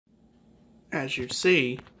as you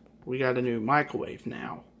see, we got a new microwave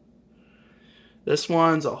now. This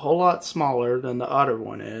one's a whole lot smaller than the other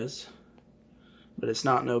one is, but it's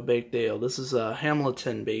not no big deal. This is a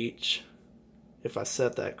Hamilton Beach, if I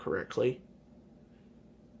said that correctly.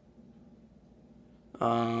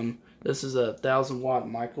 This is a 1,000-watt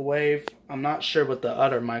microwave. I'm not sure with the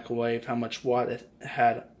other microwave how much watt it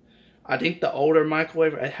had. I think the older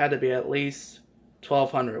microwave, it had to be at least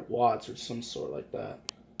 1,200 watts or some sort like that.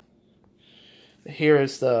 Here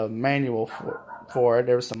is the manual for it.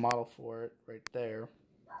 There's the model for it right there.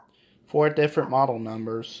 4 different model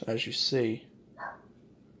numbers, as you see.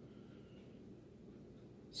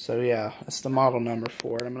 So yeah, that's the model number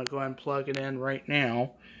for it. I'm going to go ahead and plug it in right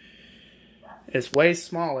now. It's way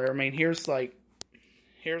smaller. I mean, here's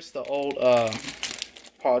the old,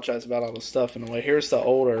 apologize about all the stuff in the way. Here's the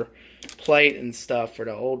older plate and stuff for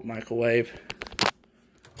the old microwave.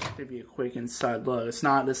 I'll give you a quick inside look.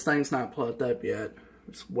 This thing's not plugged up yet.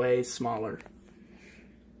 It's way smaller.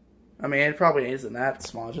 I mean, it probably isn't that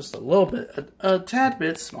small, just a little bit, a tad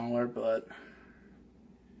bit smaller, but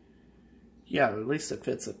yeah, at least it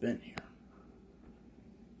fits up in here.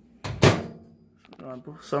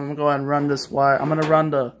 So I'm going to go ahead and run this wire. I'm going to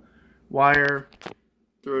run the wire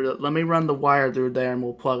through let me run the wire through there and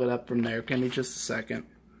we'll plug it up from there. Give me just a second.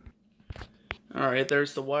 Alright,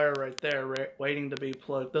 there's the wire right there waiting to be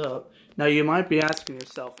plugged up. Now you might be asking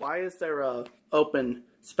yourself, why is there a open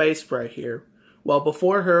space right here? Well,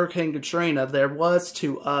 before Hurricane Katrina, there was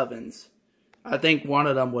 2 ovens. I think one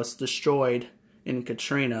of them was destroyed in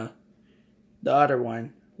Katrina. The other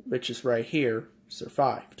one, which is right here,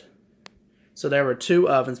 survived. So there were 2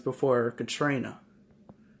 ovens before Katrina.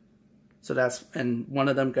 So and one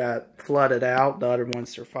of them got flooded out, the other one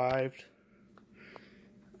survived.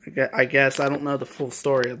 I guess, I don't know the full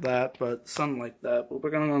story of that, but something like that. But we're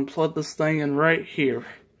going to unplug this thing in right here.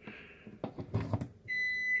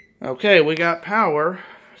 Okay, we got power,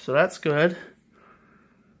 so that's good.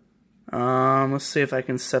 Let's see if I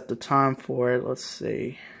can set the time for it. Let's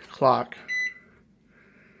see. Clock.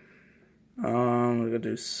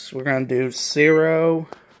 We're gonna do 0,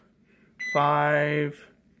 5,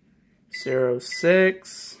 0,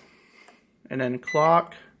 6, and then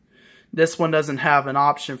clock. This one doesn't have an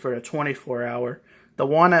option for a 24-hour. The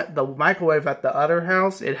one at the microwave at the other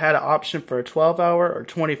house, it had an option for a 12-hour or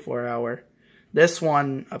 24-hour. This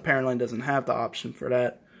one apparently doesn't have the option for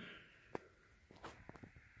that.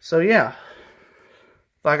 So yeah,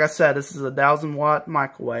 like I said, this is a 1,000-watt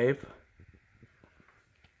microwave.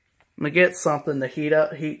 I'm going to get something to heat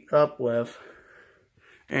up with,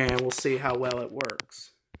 and we'll see how well it works.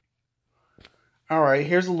 Alright,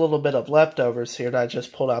 here's a little bit of leftovers here that I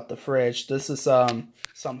just pulled out the fridge. This is some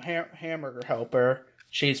hamburger helper,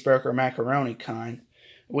 cheeseburger, macaroni kind.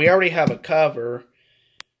 We already have a cover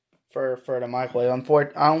for the microwave.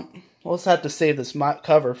 Unfortunately, we'll just have to see if this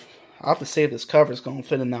cover. I'll have to see if this cover is going to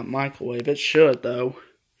fit in that microwave. It should, though.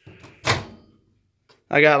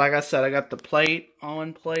 Like I said, I got the plate all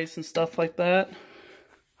in place and stuff like that.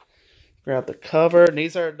 Grab the cover. And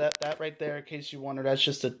these are that right there, in case you wonder, that's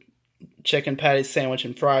just a chicken patty sandwich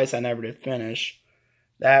and fries I never did finish.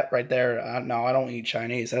 That right there, no, I don't eat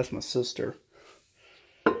Chinese. That's my sister.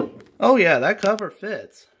 Oh yeah, that cover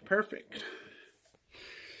fits. Perfect.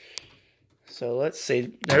 So let's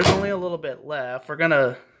see. There's only a little bit left. We're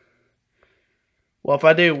gonna... Well, if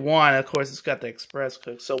I do one, of course, it's got the express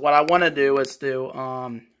cook. So what I want to do is do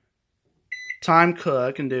time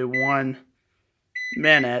cook and do 1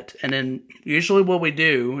 minute. And then usually what we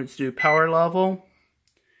do is do power level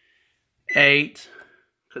 8,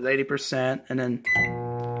 because 80%. And then,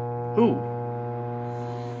 ooh,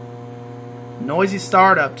 noisy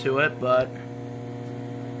startup to it, but,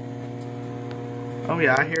 oh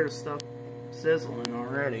yeah, I hear the stuff sizzling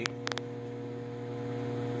already.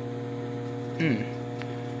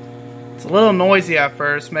 It's a little noisy at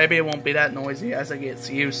first. Maybe it won't be that noisy as it gets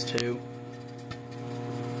used to.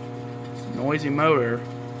 It's a noisy motor.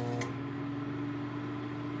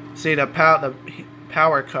 See the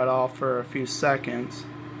power cut off for a few seconds.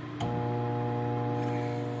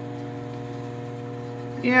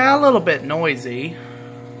 Yeah, a little bit noisy.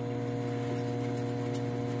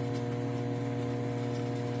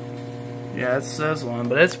 Yeah, it's sizzling,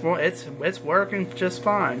 but it's working just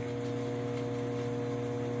fine.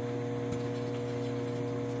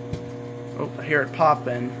 Oh, I hear it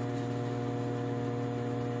popping.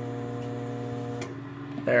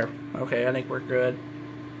 There. Okay, I think we're good.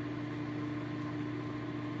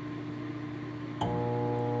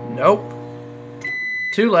 Nope.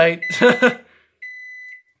 Too late.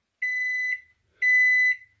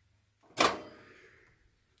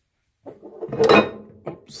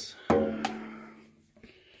 Oops.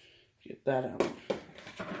 that out.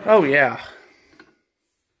 Oh yeah.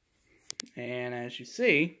 And as you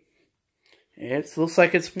see, it looks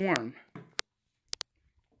like it's warm.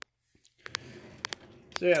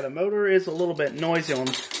 So yeah, the motor is a little bit noisy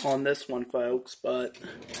on this one, folks, but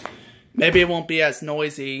maybe it won't be as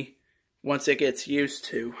noisy once it gets used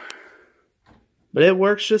to. But it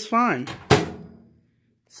works just fine.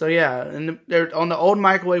 So yeah, and on the old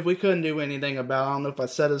microwave, we couldn't do anything about. I don't know if I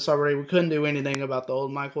said this already. We couldn't do anything about the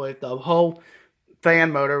old microwave. The whole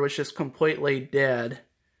fan motor was just completely dead.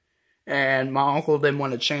 And my uncle didn't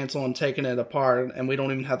want a chance on taking it apart, and we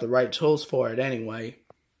don't even have the right tools for it anyway.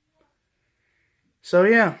 So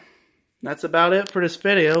yeah, that's about it for this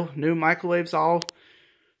video. New microwave's all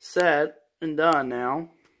set and done now.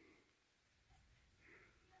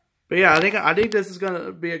 But yeah, I think this is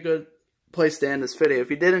gonna be a good place to end this video. If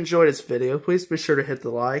you did enjoy this video, please be sure to hit the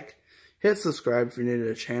like, hit subscribe if you're new to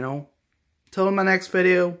the channel. Till my next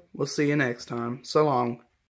video, we'll see you next time. So long.